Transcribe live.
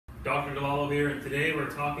Dr. Delalo here, and today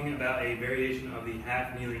we're talking about a variation of the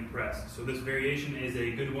half kneeling press. So this variation is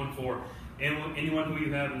a good one for anyone who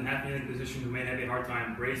you have in the half kneeling position who may have a hard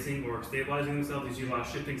time bracing or stabilizing themselves. You see a lot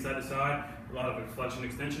of shifting side to side, a lot of flexion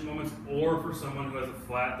extension moments, or for someone who has a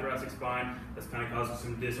flat thoracic spine that's kind of causing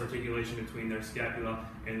some disarticulation between their scapula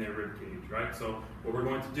and their rib cage, right? So what we're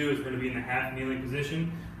going to do is we're going to be in the half kneeling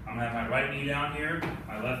position. I'm going to have my right knee down here,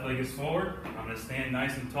 my left leg is forward, I'm going to stand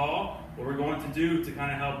nice and tall. What we're going to do to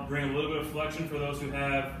kind of help bring a little bit of flexion for those who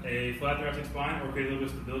have a flat thoracic spine or create a little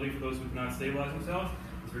bit of stability for those who cannot stabilize themselves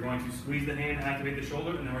is we're going to squeeze the hand, activate the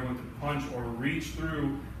shoulder, and then we're going to punch or reach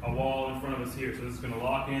through a wall in front of us here. So this is going to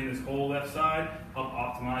lock in this whole left side, help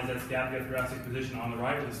optimize that scapular thoracic position on the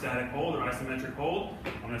right with a static hold or isometric hold.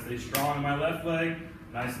 I'm going to stay strong in my left leg,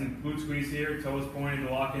 nice and glute squeeze here, toes pointing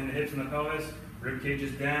to lock in the hips and the pelvis. Rib cage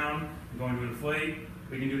is down. I'm going to inflate.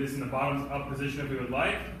 We can do this in the bottoms up position if we would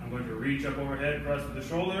like. I'm going to reach up overhead, press with the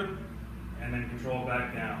shoulder, and then control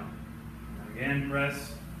back down. And again,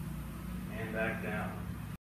 press, and back down.